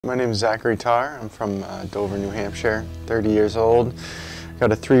My name is Zack Tarr. I'm from Dover, New Hampshire, 30 years old.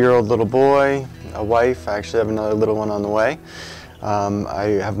 Got a 3-year-old little boy, a wife. I actually have another little one on the way.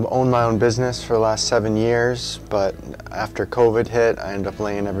 I have owned my own business for the last 7 years, but after COVID hit, I ended up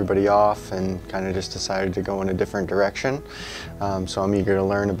laying everybody off and kind of just decided to go in a different direction. So I'm eager to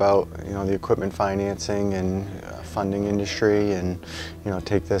learn about the equipment financing and funding industry, and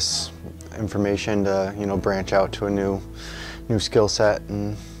take this information to branch out to a new skill set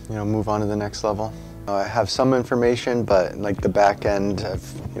and move on to the next level. I have some information, but like the back end of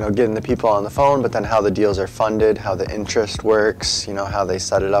getting the people on the phone, but then how the deals are funded, how the interest works, how they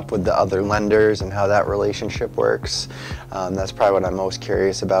set it up with the other lenders and how that relationship works. That's probably what I'm most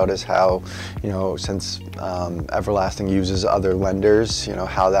curious about, is how, since Everlasting uses other lenders,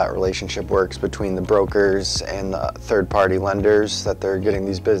 how that relationship works between the brokers and the third-party lenders that they're getting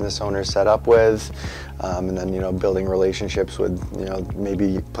these business owners set up with. And then building relationships with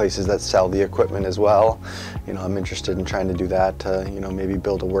maybe places that sell the equipment as well. I'm interested in trying to do that to maybe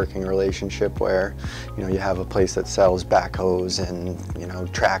build a working relationship where you have a place that sells backhoes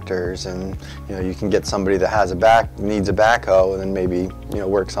and tractors, and you can get somebody that has needs a backhoe, and then maybe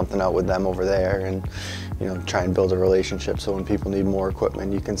work something out with them over there, and try and build a relationship so when people need more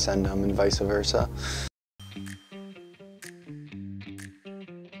equipment you can send them, and vice versa.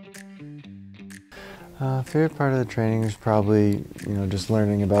 Favorite part of the training is probably just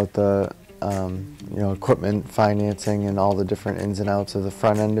learning about the equipment financing and all the different ins and outs of the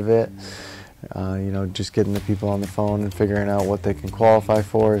front end of it. Just getting the people on the phone and figuring out what they can qualify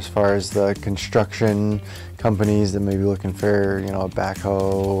for, as far as the construction companies that may be looking for a backhoe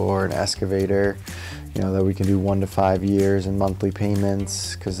or an excavator. That we can do 1 to 5 years and monthly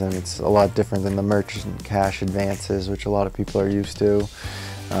payments, because then it's a lot different than the merchant cash advances, which a lot of people are used to.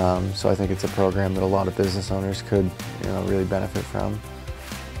 So I think it's a program that a lot of business owners could really benefit from.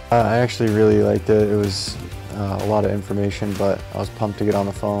 I actually really liked it. It was a lot of information, but I was pumped to get on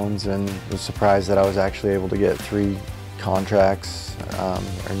the phones, and was surprised that I was actually able to get 3 contracts,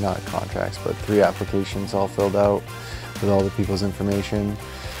 or not contracts, but 3 applications all filled out with all the people's information.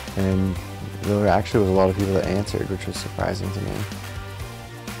 And there actually was a lot of people that answered, which was surprising to me.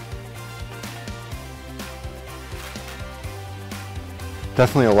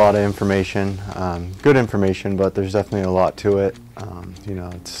 Definitely a lot of information, good information, but there's definitely a lot to it.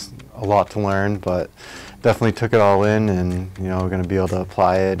 It's a lot to learn, but definitely took it all in, and we're going to be able to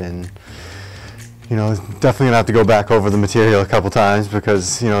apply it, and definitely going to have to go back over the material a couple times,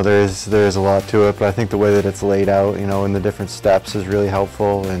 because there is a lot to it. But I think the way that it's laid out, in the different steps, is really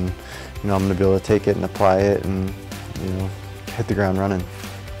helpful, and I'm going to be able to take it and apply it, and hit the ground running.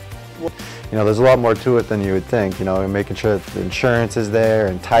 There's a lot more to it than you would think, making sure that the insurance is there,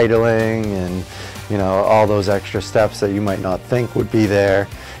 and titling, and all those extra steps that you might not think would be there.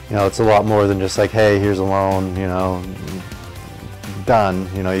 It's a lot more than just like, hey, here's a loan, done.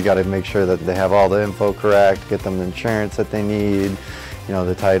 You got to make sure that they have all the info correct, get them the insurance that they need,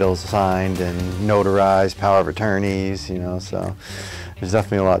 the titles signed and notarized, power of attorneys, so there's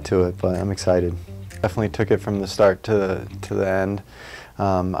definitely a lot to it, but I'm excited. Definitely took it from the start to the end.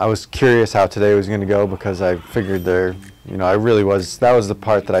 I was curious how today was going to go, because I figured that was the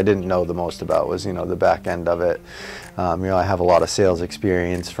part that I didn't know the most about, was, the back end of it. I have a lot of sales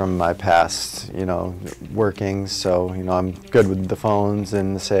experience from my past, workings, so, I'm good with the phones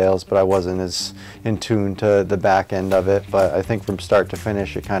and the sales, but I wasn't as in tune to the back end of it. But I think from start to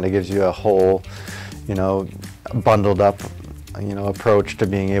finish, it kind of gives you a whole, bundled up, approach to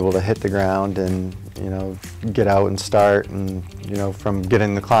being able to hit the ground and, get out and start, and, from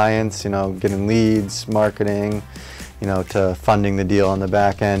getting the clients, getting leads, marketing, to funding the deal on the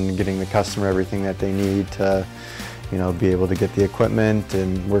back end, getting the customer everything that they need to, be able to get the equipment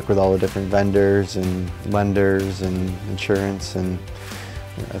and work with all the different vendors and lenders and insurance. And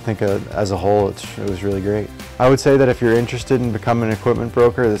I think as a whole, it was really great. I would say that if you're interested in becoming an equipment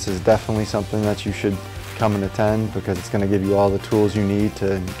broker, this is definitely something that you should come and attend, because it's going to give you all the tools you need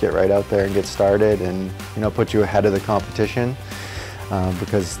to get right out there and get started, and put you ahead of the competition,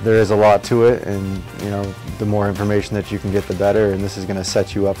 because there is a lot to it, and the more information that you can get, the better, and this is going to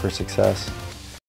set you up for success.